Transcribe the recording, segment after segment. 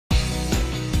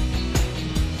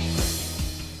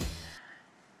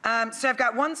So I've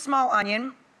got one small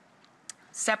onion,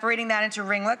 separating that into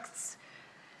ringlets.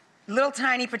 Little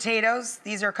tiny potatoes.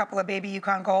 These are a couple of baby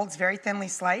Yukon Golds, very thinly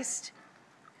sliced.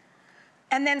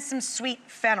 And then some sweet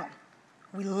fennel.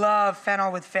 We love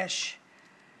fennel with fish.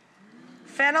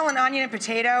 Fennel and onion and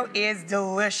potato is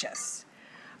delicious.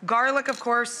 Garlic, of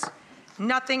course.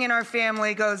 Nothing in our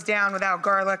family goes down without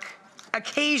garlic.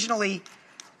 Occasionally,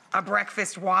 a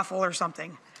breakfast waffle or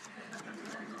something.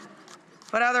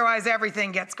 But otherwise,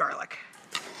 everything gets garlic.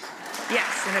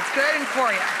 Yes, and it's good and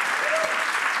for you.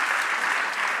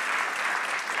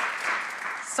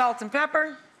 Salt and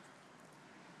pepper.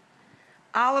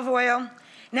 Olive oil.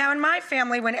 Now, in my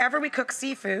family, whenever we cook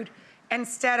seafood,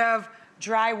 instead of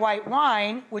dry white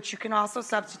wine, which you can also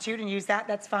substitute and use that,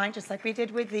 that's fine, just like we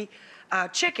did with the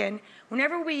chicken.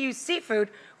 Whenever we use seafood,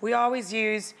 we always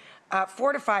use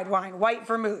fortified wine, white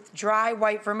vermouth, dry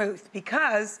white vermouth,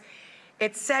 because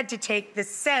it's said to take the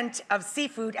scent of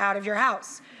seafood out of your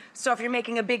house. So if you're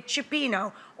making a big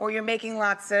cioppino, or you're making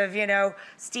lots of,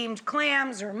 steamed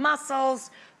clams or mussels,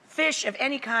 fish of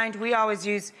any kind, we always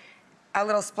use a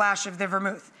little splash of the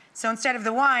vermouth. So instead of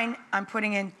the wine, I'm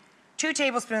putting in 2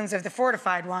 tablespoons of the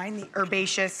fortified wine, the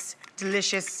herbaceous,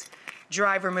 delicious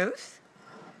dry vermouth.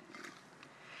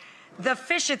 The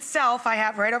fish itself I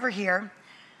have right over here.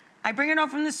 I bring it home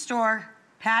from the store,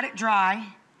 pat it dry,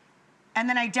 and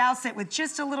then I douse it with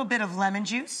just a little bit of lemon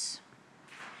juice.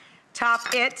 Top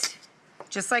it,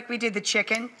 just like we did the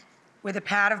chicken, with a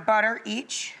pat of butter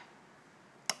each.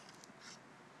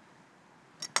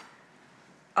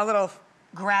 A little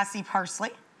grassy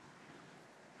parsley.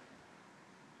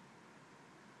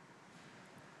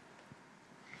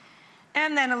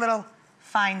 And then a little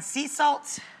fine sea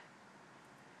salt.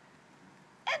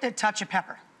 And a touch of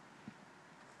pepper.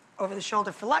 Over the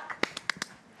shoulder for luck.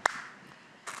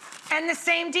 And the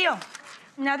same deal.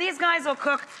 Now these guys will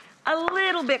cook a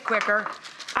little bit quicker.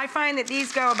 I find that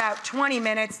these go about 20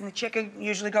 minutes and the chicken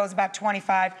usually goes about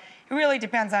 25. It really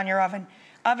depends on your oven.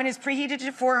 Oven is preheated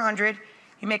to 400.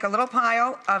 You make a little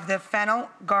pile of the fennel,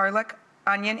 garlic,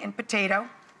 onion, and potato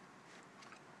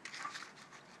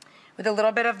with a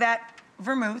little bit of that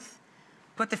vermouth.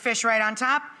 Put the fish right on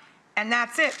top, and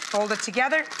that's it. Fold it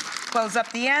together, close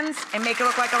up the ends, and make it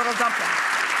look like a little dumpling.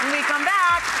 When we come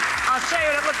back, I'll show you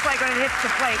what it looks like when it hits the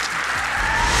plate.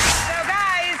 So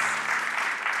guys,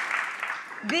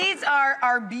 these are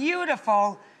our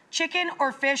beautiful chicken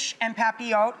or fish and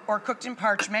papillote, or cooked in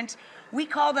parchment. We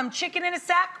call them chicken in a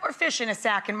sack or fish in a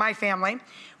sack in my family.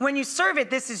 When you serve it,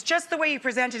 this is just the way you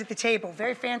present it at the table.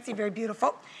 Very fancy, very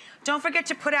beautiful. Don't forget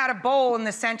to put out a bowl in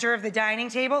the center of the dining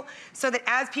table so that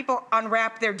as people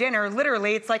unwrap their dinner,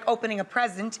 literally, it's like opening a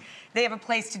present, they have a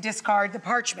place to discard the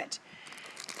parchment.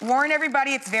 Warn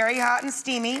everybody, it's very hot and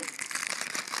steamy.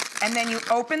 And then you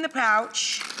open the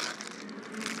pouch,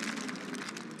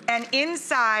 and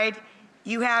inside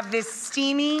you have this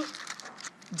steamy,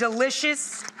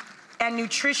 delicious, and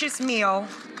nutritious meal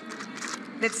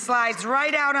that slides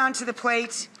right out onto the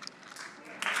plate.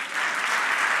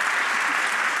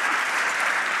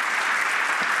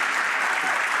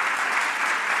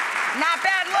 Not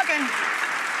bad looking.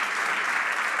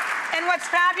 And what's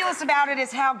fabulous about it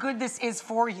is how good this is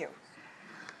for you.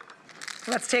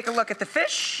 Let's take a look at the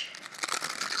fish.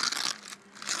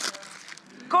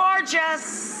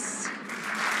 Gorgeous.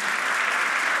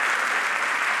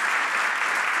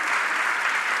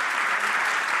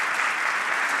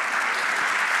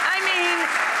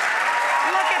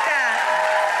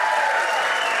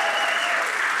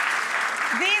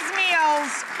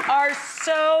 Are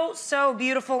so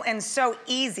beautiful and so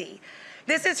easy.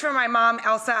 This is for my mom,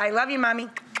 Elsa. I love you, Mommy.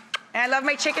 And I love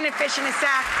my chicken and fish in a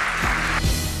sack.